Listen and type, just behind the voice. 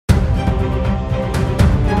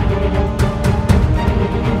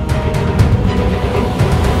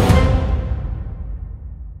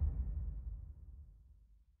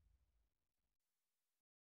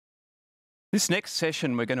This next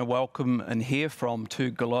session, we're going to welcome and hear from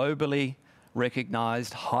two globally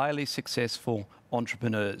recognised, highly successful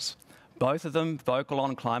entrepreneurs. Both of them vocal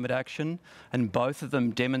on climate action, and both of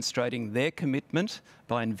them demonstrating their commitment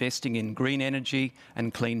by investing in green energy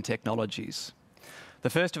and clean technologies. The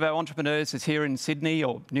first of our entrepreneurs is here in Sydney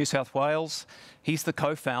or New South Wales. He's the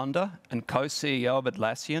co-founder and co-CEO of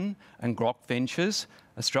Atlassian and Grok Ventures,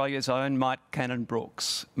 Australia's own Mike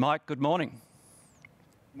Cannon-Brookes. Mike, good morning.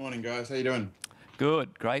 Morning, guys. How you doing?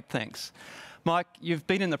 Good, great, thanks. Mike, you've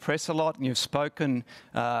been in the press a lot and you've spoken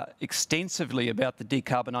extensively about the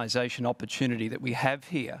decarbonisation opportunity that we have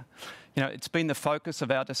here. You know, it's been the focus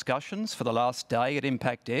of our discussions for the last day at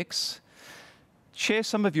Impact X. Share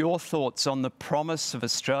some of your thoughts on the promise of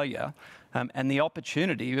Australia and the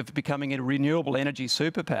opportunity of becoming a renewable energy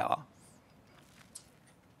superpower.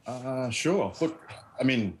 Sure. Look, I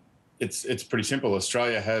mean, it's pretty simple.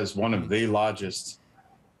 Australia has one of the largest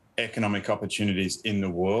economic opportunities in the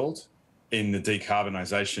world in the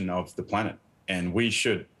decarbonisation of the planet, and we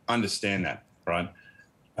should understand that, right?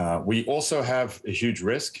 We also have a huge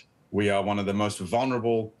risk. We are one of the most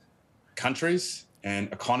vulnerable countries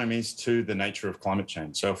and economies to the nature of climate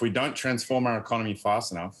change. So if we don't transform our economy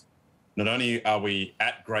fast enough, not only are we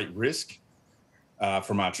at great risk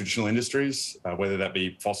from our traditional industries, whether that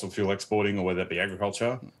be fossil fuel exporting or whether that be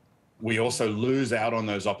agriculture, we also lose out on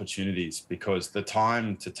those opportunities because the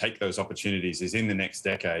time to take those opportunities is in the next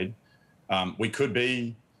decade. We could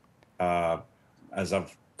be, as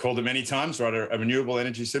I've called it many times, right, a renewable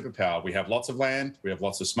energy superpower. We have lots of land, we have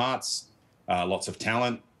lots of smarts, lots of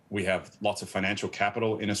talent, we have lots of financial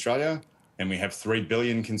capital in Australia, and we have 3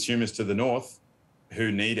 billion consumers to the north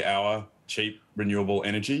who need our cheap renewable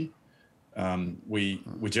energy. We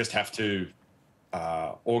just have to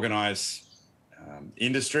organise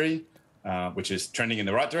industry, which is trending in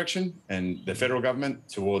the right direction, and the federal government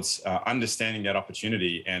towards understanding that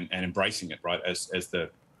opportunity and embracing it, right, as the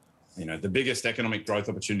biggest economic growth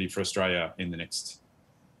opportunity for Australia in the next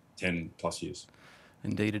 10 plus years.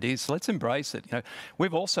 Indeed it is. So let's embrace it. You know,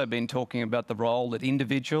 we've also been talking about the role that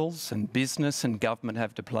individuals and business and government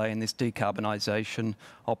have to play in this decarbonisation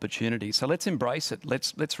opportunity. So let's embrace it.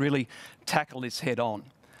 Let's really tackle this head on.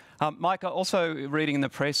 Mike, also reading in the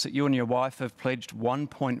press that you and your wife have pledged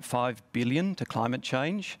 $1.5 billion to climate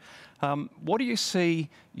change. What do you see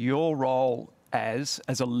your role as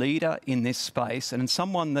a leader in this space and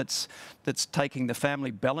someone that's taking the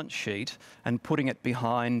family balance sheet and putting it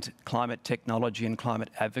behind climate technology and climate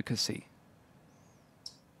advocacy?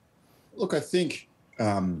 Look, I think,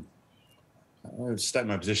 I'll state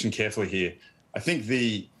my position carefully here. I think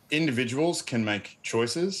the individuals can make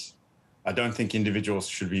choices. I don't think individuals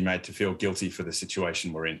should be made to feel guilty for the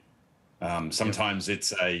situation we're in. Sometimes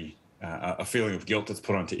it's a feeling of guilt that's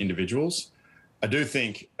put onto individuals. I do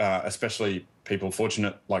think, especially people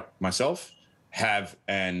fortunate like myself, have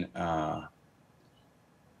an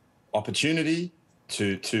opportunity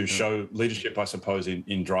to show leadership, I suppose,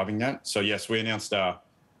 in driving that. So yes, we announced our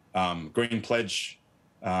Green Pledge,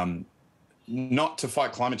 not to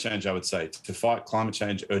fight climate change, I would say, to fight climate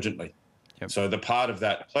change urgently. Yep. So the part of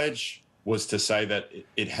that pledge was to say that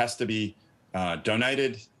it has to be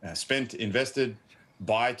donated, spent, invested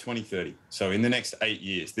by 2030. So in the next 8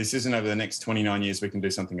 years. This isn't over the next 29 years we can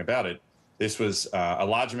do something about it. This was a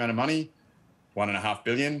large amount of money, $1.5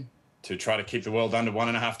 billion, to try to keep the world under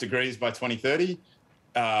 1.5 degrees by 2030,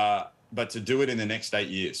 but to do it in the next 8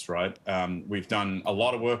 years, right? We've done a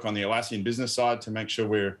lot of work on the Atlassian business side to make sure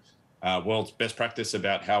we're world's best practice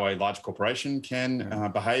about how a large corporation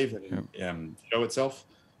can behave and show itself.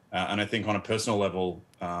 And I think on a personal level,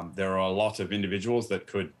 there are a lot of individuals that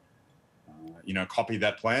could, copy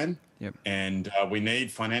that plan. Yep. And we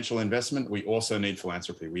need financial investment. We also need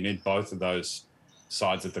philanthropy. We need both of those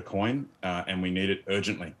sides of the coin, and we need it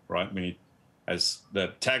urgently, right? We need, as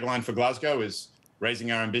the tagline for Glasgow is,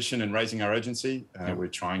 raising our ambition and raising our urgency. We're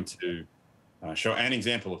trying to show an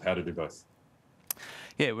example of how to do both.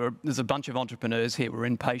 Yeah, there's a bunch of entrepreneurs here. We're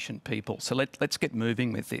impatient people. So let's get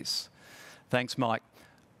moving with this. Thanks, Mike.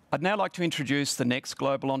 I'd now like to introduce the next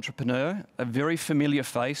global entrepreneur, a very familiar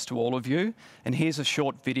face to all of you. And here's a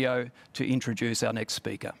short video to introduce our next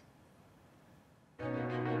speaker.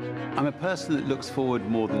 I'm a person that looks forward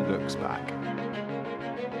more than looks back.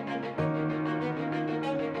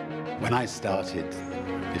 When I started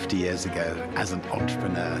 50 years ago as an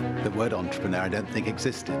entrepreneur, the word entrepreneur I don't think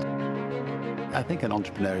existed. I think an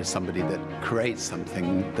entrepreneur is somebody that creates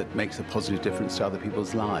something that makes a positive difference to other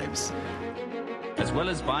people's lives. As well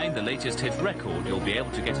as buying the latest hit record, you'll be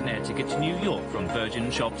able to get an air ticket to New York from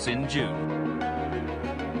Virgin Shops in June.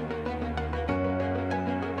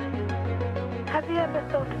 Have you ever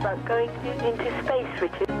thought about about going into space,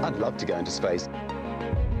 Richard? I'd love to go into space.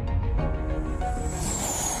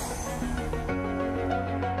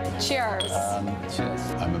 Cheers. Cheers.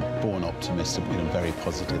 I'm a born optimist, a very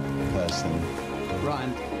positive person.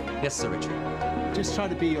 Ryan. Yes, Sir Richard. Just try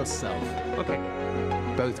to be yourself. Okay.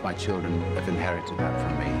 Both my children have inherited that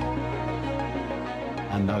from me.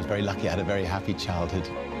 And I was very lucky. I had a very happy childhood.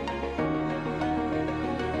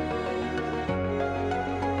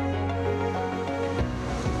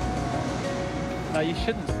 No, you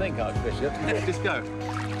shouldn't think, Archbishop. Just go.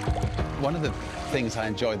 One of the things I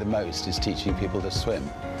enjoy the most is teaching people to swim.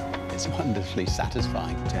 It's wonderfully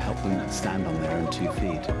satisfying to help them stand on their own 2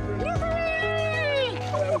 feet.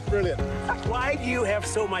 That was brilliant. Why do you have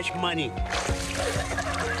so much money?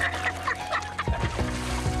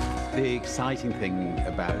 The exciting thing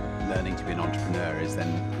about learning to be an entrepreneur is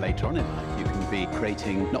then later on in life you can be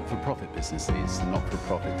creating not-for-profit businesses,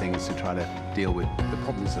 not-for-profit things to try to deal with the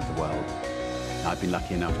problems of the world. I've been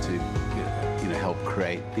lucky enough to help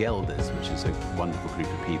create the Elders, which is a wonderful group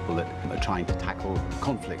of people that are trying to tackle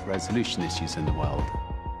conflict resolution issues in the world.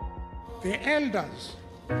 The Elders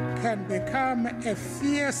can become a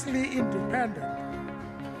fiercely independent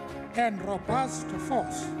and robust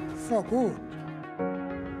force for good.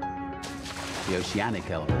 The Oceanic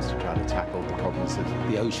Elders to try to tackle the problems of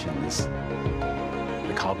the oceans.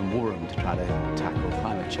 The Carbon War Room to try to tackle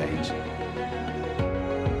climate change.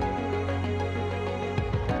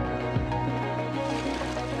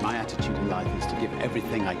 My attitude in life is to give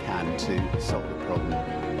everything I can to solve the problem.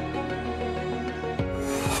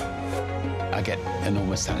 I get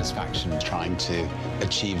enormous satisfaction trying to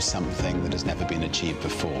achieve something that has never been achieved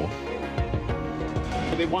before.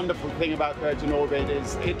 The wonderful thing about Virgin Orbit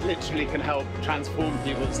is it literally can help transform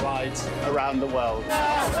people's lives around the world.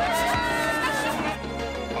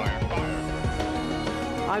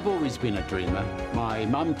 I've always been a dreamer. My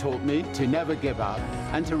mum taught me to never give up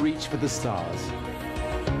and to reach for the stars.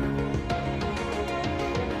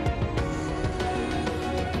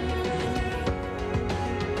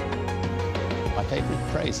 My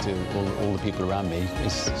favourite phrase to all the people around me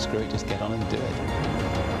is, screw it, just get on and do it.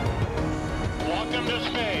 Welcome to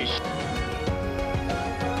space.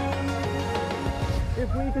 If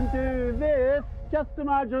we can do this, just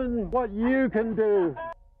imagine what you can do.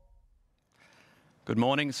 Good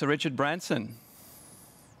morning, Sir Richard Branson.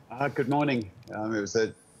 Good morning. It was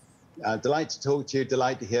a delight to talk to you,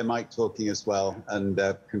 delight to hear Mike talking as well, and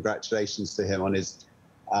congratulations to him on his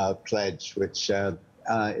pledge, which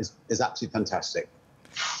is absolutely fantastic.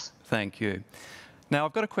 Thank you. Now,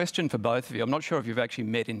 I've got a question for both of you. I'm not sure if you've actually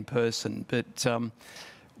met in person, but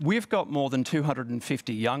we've got more than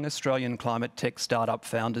 250 young Australian climate tech startup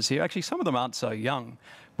founders here. Actually, some of them aren't so young,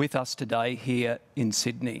 with us today here in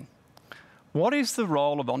Sydney. What is the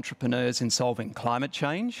role of entrepreneurs in solving climate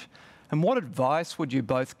change? And what advice would you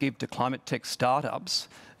both give to climate tech startups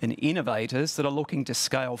and innovators that are looking to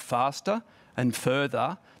scale faster and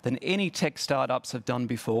further than any tech startups have done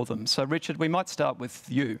before them? So, Richard, we might start with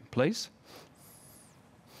you, please.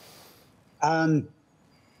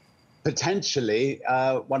 Potentially,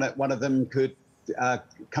 one of them could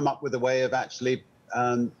come up with a way of actually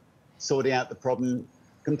sorting out the problem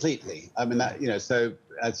completely. I mean, that, so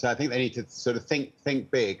I think they need to sort of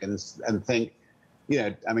think big and think,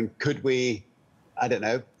 I mean, could we, I don't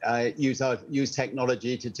know, use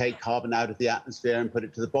technology to take carbon out of the atmosphere and put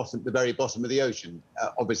it to the very bottom of the ocean?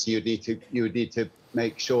 Obviously, you would need to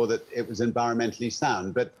make sure that it was environmentally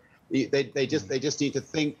sound, but they just need to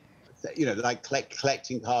think, like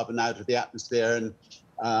collecting carbon out of the atmosphere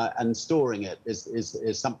and storing it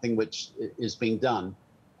is something which is being done.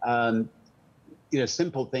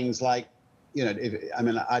 Simple things like,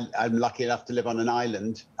 I'm lucky enough to live on an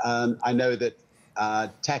island. I know that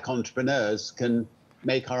tech entrepreneurs can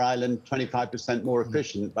make our island 25% more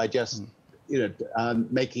efficient by just,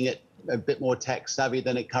 making it a bit more tech savvy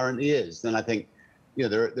than it currently is. And I think,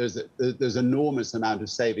 there's enormous amount of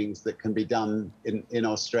savings that can be done in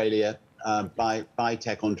Australia by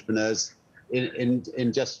tech entrepreneurs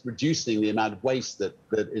in just reducing the amount of waste that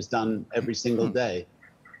is done every single day.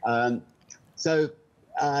 This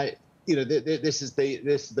is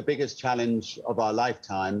the biggest challenge of our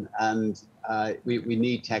lifetime, and we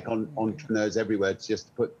need tech entrepreneurs everywhere to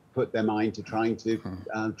just put their mind to trying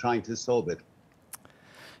to solve it.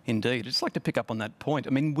 Indeed. I'd just like to pick up on that point. I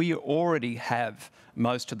mean, we already have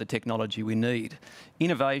most of the technology we need.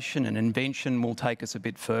 Innovation and invention will take us a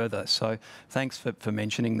bit further. So thanks for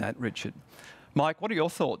mentioning that, Richard. Mike, what are your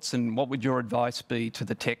thoughts and what would your advice be to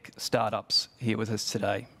the tech startups here with us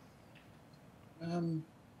today?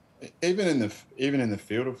 Even in the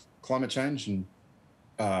field of climate change and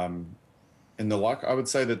and the like, I would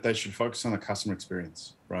say that they should focus on the customer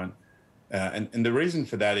experience, right? And the reason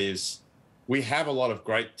for that is we have a lot of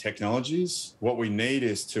great technologies. What we need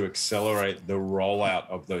is to accelerate the rollout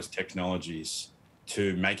of those technologies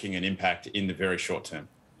to making an impact in the very short term.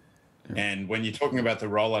 And when you're talking about the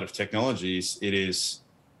rollout of technologies, it is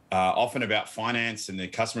often about finance and the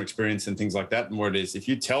customer experience and things like that. And more it is, if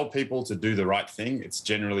you tell people to do the right thing, it's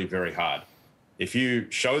generally very hard. If you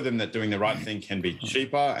show them that doing the right thing can be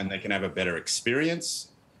cheaper and they can have a better experience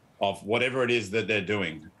of whatever it is that they're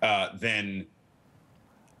doing, then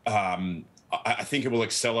I think it will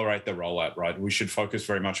accelerate the rollout, right? We should focus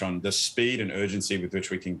very much on the speed and urgency with which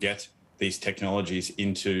we can get these technologies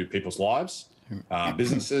into people's lives,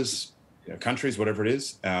 businesses, countries, whatever it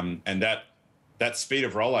is. And that speed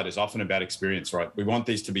of rollout is often about experience, right? We want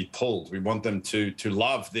these to be pulled. We want them to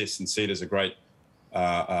love this and see it as a great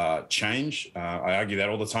change. I argue that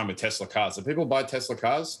all the time with Tesla cars. If people buy Tesla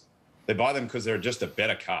cars, they buy them because they're just a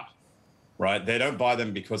better car, right? They don't buy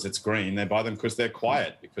them because it's green. They buy them because they're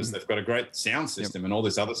quiet, because they've got a great sound system and all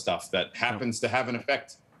this other stuff that happens to have an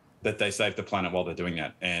effect that they save the planet while they're doing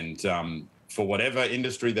that. And for whatever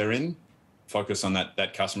industry they're in, focus on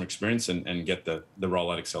that customer experience and get the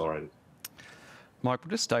rollout accelerated. Mike,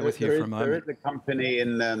 we'll just stay with you for a moment. There is a company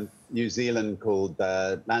in New Zealand called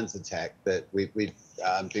Lanzatech that we've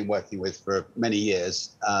been working with for many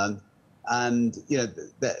years. And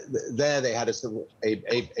there they had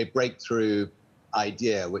a breakthrough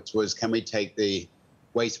idea, which was, can we take the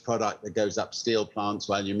waste product that goes up steel plants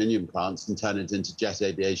or aluminium plants and turn it into jet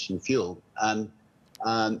aviation fuel? And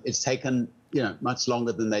it's taken much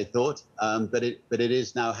longer than they thought, but it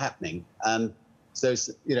is now happening. And so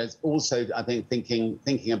it's also, I think,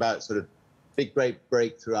 thinking about sort of big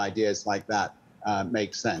breakthrough ideas like that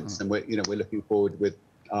makes sense. And we're looking forward with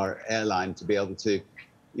our airline to be able to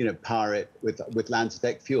power it with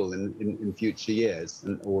Lanzatech fuel in future years,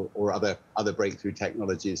 and or other breakthrough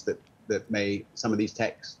technologies that may some of these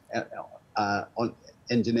techs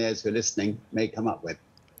engineers who are listening may come up with.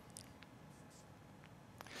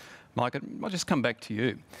 Mike, I'll just come back to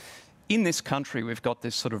you. In this country, we've got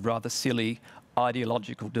this sort of rather silly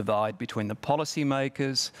ideological divide between the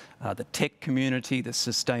policymakers, the tech community, the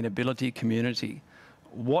sustainability community.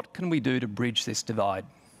 What can we do to bridge this divide?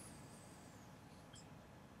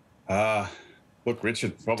 Look,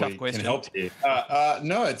 Richard probably can help here.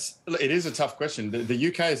 No, it is a tough question. The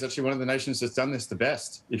UK is actually one of the nations that's done this the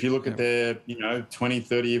best. If you look at their 20,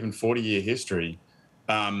 30, even 40-year history,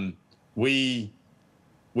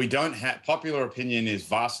 we don't have, popular opinion is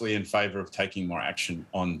vastly in favour of taking more action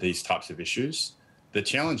on these types of issues. The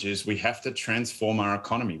challenge is we have to transform our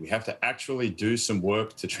economy. We have to actually do some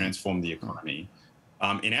work to transform the economy.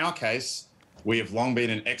 In our case, we have long been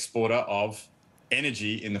an exporter of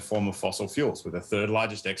energy in the form of fossil fuels. We're the third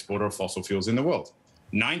largest exporter of fossil fuels in the world.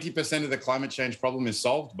 90% of the climate change problem is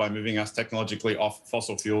solved by moving us technologically off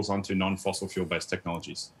fossil fuels onto non-fossil fuel-based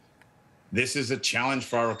technologies. This is a challenge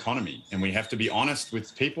for our economy, and we have to be honest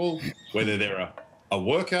with people, whether they're a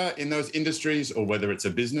worker in those industries or whether it's a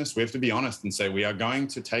business. We have to be honest and say we are going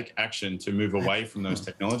to take action to move away from those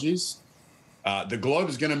technologies. The globe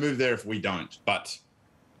is going to move there if we don't, but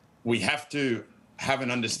we have to have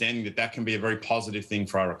an understanding that that can be a very positive thing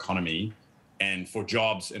for our economy and for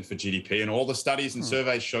jobs and for GDP. And all the studies and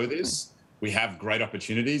surveys show this. We have great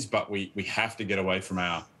opportunities, but we have to get away from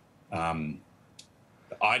our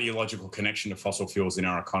ideological connection to fossil fuels in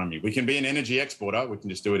our economy. We can be an energy exporter. We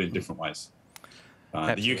can just do it in different ways.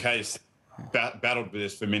 The UK has battled with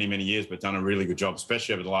this for many, many years, but done a really good job,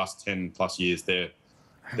 especially over the last 10 plus years. They're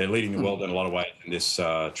leading the world in a lot of ways in this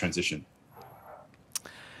transition.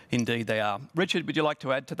 Indeed they are. Richard, would you like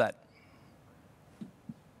to add to that?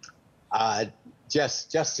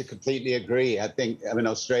 Just to completely agree. I mean,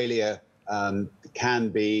 Australia can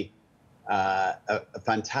be a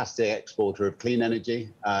fantastic exporter of clean energy.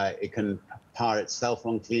 It can power itself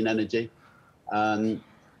on clean energy.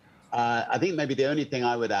 I think maybe the only thing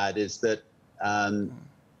I would add is that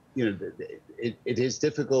it is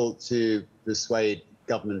difficult to persuade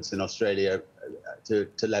governments in Australia to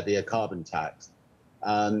levy a carbon tax.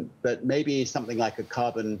 But maybe something like a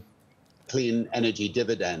carbon clean energy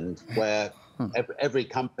dividend, where every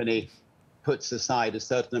company puts aside a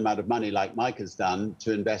certain amount of money, like Mike has done,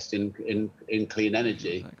 to invest in clean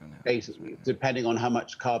energy, basically, depending on how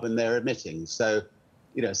much carbon they're emitting. So,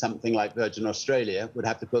 something like Virgin Australia would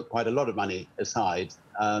have to put quite a lot of money aside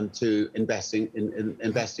to invest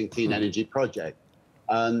in clean energy project,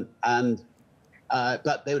 but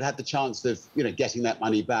they would have the chance of getting that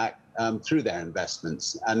money back through their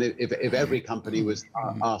investments. And if every company was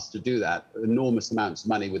asked to do that, enormous amounts of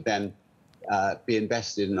money would then be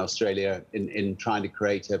invested in Australia in trying to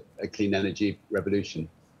create a clean energy revolution.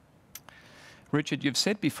 Richard, you've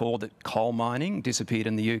said before that coal mining disappeared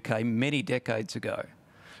in the UK many decades ago,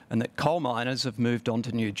 and that coal miners have moved on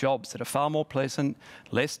to new jobs that are far more pleasant,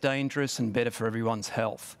 less dangerous and better for everyone's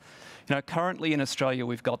health. You know, currently in Australia,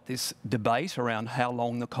 we've got this debate around how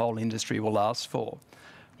long the coal industry will last for.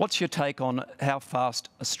 What's your take on how fast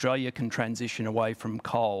Australia can transition away from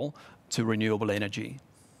coal to renewable energy?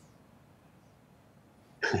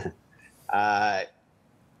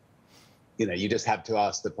 You know, you just have to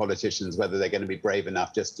ask the politicians whether they're going to be brave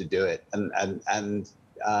enough just to do it. And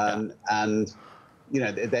you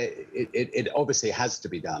know, it obviously has to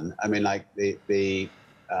be done. I mean, like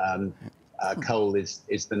coal is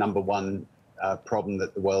the #1 problem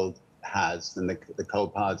that the world has, and the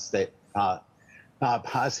coal-powered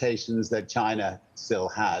power stations that China still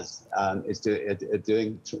has is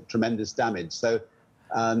doing tremendous damage. So,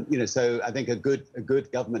 you know, so I think a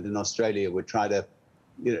good government in Australia would try to,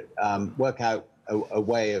 you know, work out a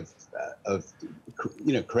way of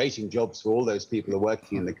you know, creating jobs for all those people who are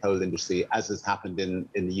working in the coal industry, as has happened in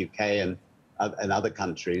the UK and other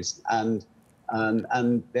countries, and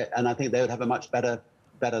I think they would have a much better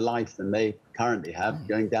life than they currently have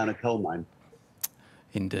going down a coal mine.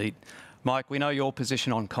 Indeed. Mike, we know your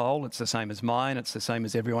position on coal. It's the same as mine. It's the same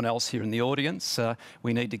as everyone else here in the audience.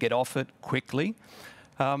 We need to get off it quickly.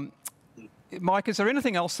 Mike, is there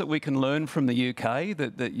anything else that we can learn from the UK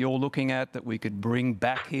that you're looking at that we could bring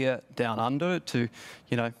back here down under to,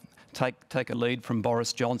 you know, take a lead from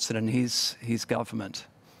Boris Johnson and his government?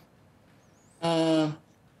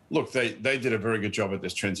 Look, they did a very good job at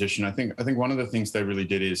this transition. I think one of the things they really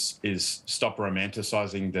did is stop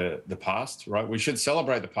romanticising the past. Right, we should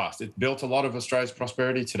celebrate the past. It built a lot of Australia's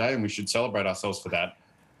prosperity today, and we should celebrate ourselves for that.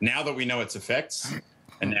 Now that we know its effects,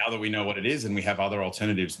 and now that we know what it is, and we have other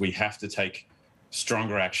alternatives, we have to take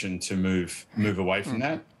stronger action to move away from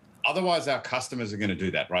that. Otherwise, our customers are going to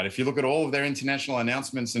do that, right? If you look at all of their international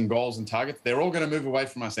announcements and goals and targets, they're all going to move away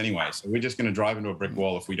from us anyway. So we're just going to drive into a brick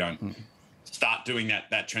wall if we don't start doing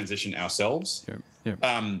that transition ourselves.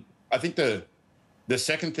 I think the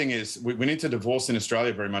second thing is we need to divorce in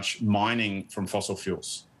Australia very much mining from fossil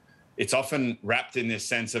fuels. It's often wrapped in this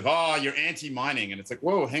sense of, oh, you're anti-mining. And it's like,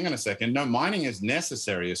 whoa, hang on a second. No, mining is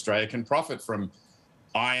necessary. Australia can profit from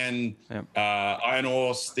iron, iron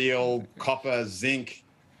ore, steel, copper, zinc,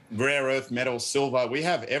 rare earth metals, silver. We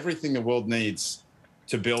have everything the world needs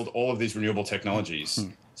to build all of these renewable technologies.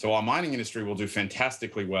 So our mining industry will do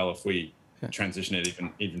fantastically well if we transition it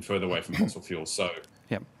even further away from fossil fuels. So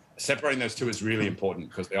separating those two is really important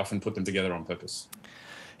because they often put them together on purpose.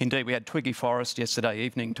 Indeed, we had Twiggy Forrest yesterday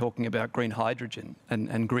evening talking about green hydrogen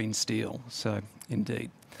and green steel. So, indeed.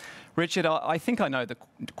 Richard, I think I know the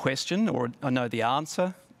question, or I know the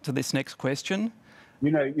answer to this next question. You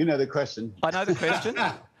know the question. I know the question.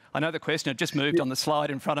 I know the question. It just moved on the slide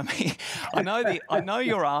in front of me. I know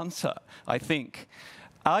your answer, I think.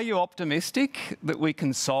 Are you optimistic that we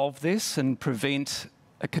can solve this and prevent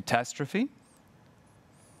a catastrophe?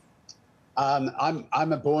 I'm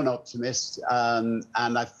a born optimist, and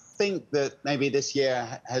I think that maybe this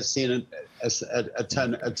year has seen a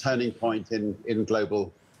turning point in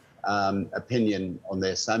global opinion on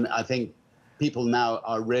this. I think people now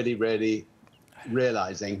are really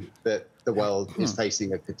realizing that the world is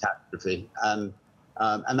facing a catastrophe, and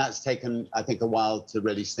that's taken, I think, a while to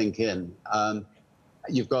really sink in.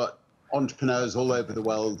 You've got entrepreneurs all over the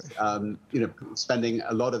world, you know, spending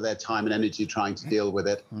a lot of their time and energy trying to deal with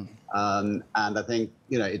it. And I think,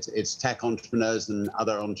 you know, it's tech entrepreneurs and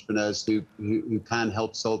other entrepreneurs who can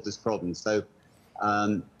help solve this problem. So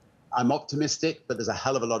I'm optimistic, but there's a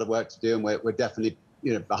hell of a lot of work to do, and we're definitely,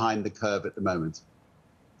 you know, behind the curve at the moment.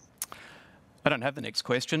 I don't have the next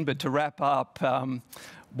question, but to wrap up,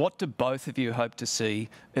 what do both of you hope to see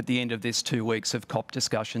at the end of this 2 weeks of COP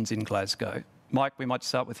discussions in Glasgow? Mike, we might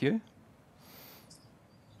start with you.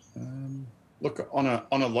 Look, on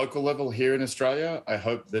a local level here in Australia, I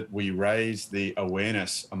hope that we raise the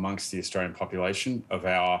awareness amongst the Australian population of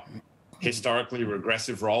our historically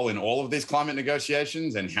regressive role in all of these climate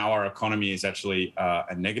negotiations and how our economy is actually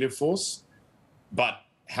a negative force, but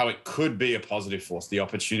how it could be a positive force, the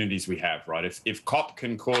opportunities we have, right? If COP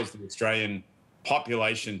can cause the Australian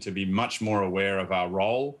population to be much more aware of our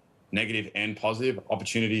role, negative and positive,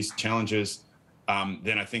 opportunities, challenges,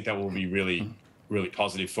 then I think that will be really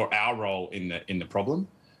positive for our role in the problem.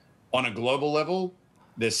 On a global level,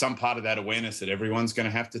 there's some part of that awareness that everyone's going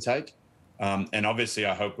to have to take. And obviously,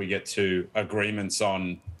 I hope we get to agreements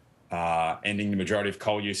on ending the majority of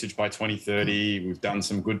coal usage by 2030. We've done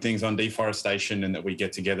some good things on deforestation, and that we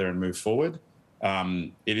get together and move forward.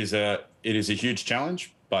 It is a huge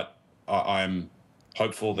challenge, but I'm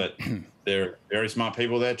hopeful that there are very smart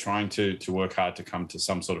people there trying to work hard to come to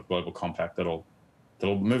some sort of global compact that'll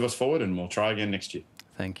move us forward, and we'll try again next year.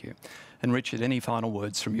 Thank you. And Richard, any final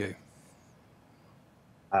words from you?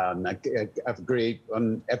 I agree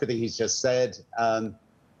on everything he's just said.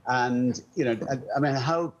 And, you know, I mean,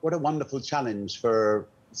 what a wonderful challenge for,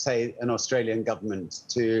 say, an Australian government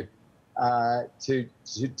to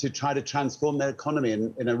try to transform their economy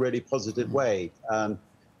in a really positive way.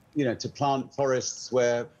 You know, to plant forests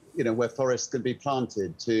where forests can be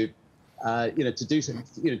planted, to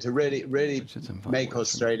really make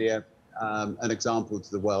Australia an example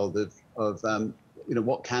to the world of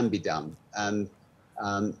what can be done, and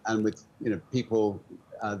with people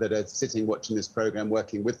that are sitting watching this program,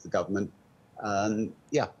 working with the government.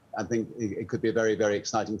 Yeah, I think it could be a very, very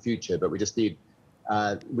exciting future. But we just need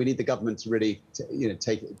the government to really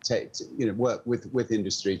work with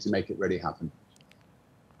industry to make it really happen.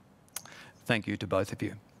 Thank you to both of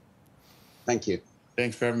you. Thank you.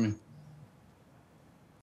 Thanks for having me.